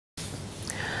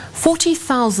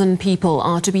40,000 people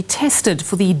are to be tested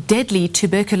for the deadly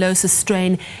tuberculosis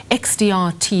strain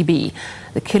XDR-TB.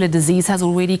 The killer disease has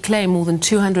already claimed more than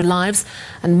 200 lives,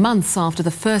 and months after the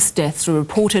first deaths were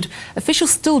reported, officials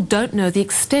still don't know the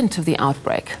extent of the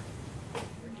outbreak.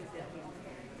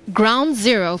 Ground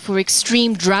zero for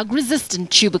extreme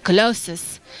drug-resistant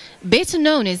tuberculosis, better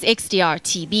known as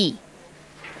XDR-TB.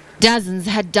 Dozens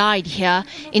had died here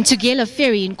in Tugela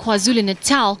Ferry in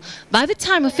KwaZulu-Natal by the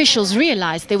time officials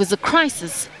realized there was a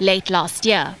crisis late last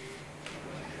year.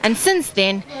 And since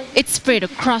then, it spread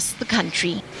across the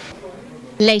country.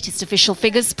 Latest official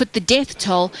figures put the death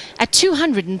toll at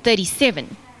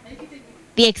 237.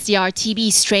 The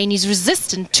XDR-TB strain is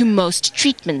resistant to most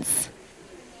treatments.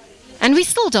 And we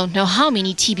still don't know how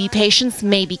many TB patients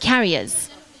may be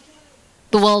carriers.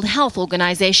 The World Health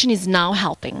Organization is now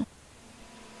helping.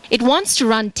 It wants to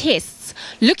run tests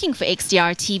looking for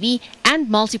XDR-TB and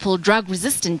multiple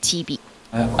drug-resistant TB.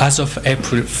 As of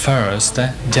April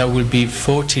 1st, there will be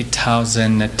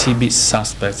 40,000 TB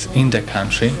suspects in the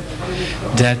country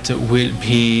that will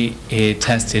be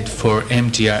tested for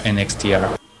MDR and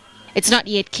XDR. It's not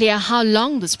yet clear how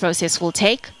long this process will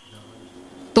take.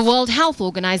 The World Health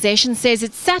Organization says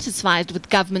it's satisfied with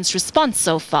government's response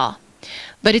so far,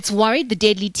 but it's worried the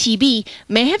deadly TB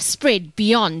may have spread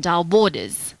beyond our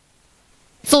borders.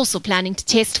 It's also planning to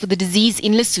test for the disease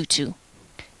in Lesotho.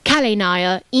 Kale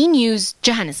Nair, E-News,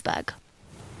 Johannesburg.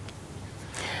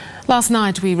 Last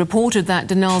night we reported that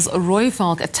Denel's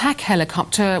Rooivalk attack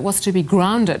helicopter was to be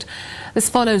grounded. This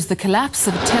follows the collapse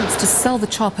of attempts to sell the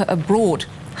chopper abroad.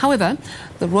 However,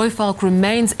 the Rooivalk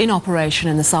remains in operation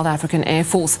in the South African Air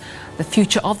Force. The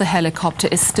future of the helicopter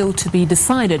is still to be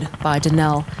decided by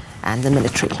Denel and the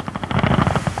military.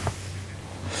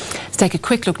 Let's take a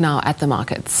quick look now at the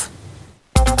markets.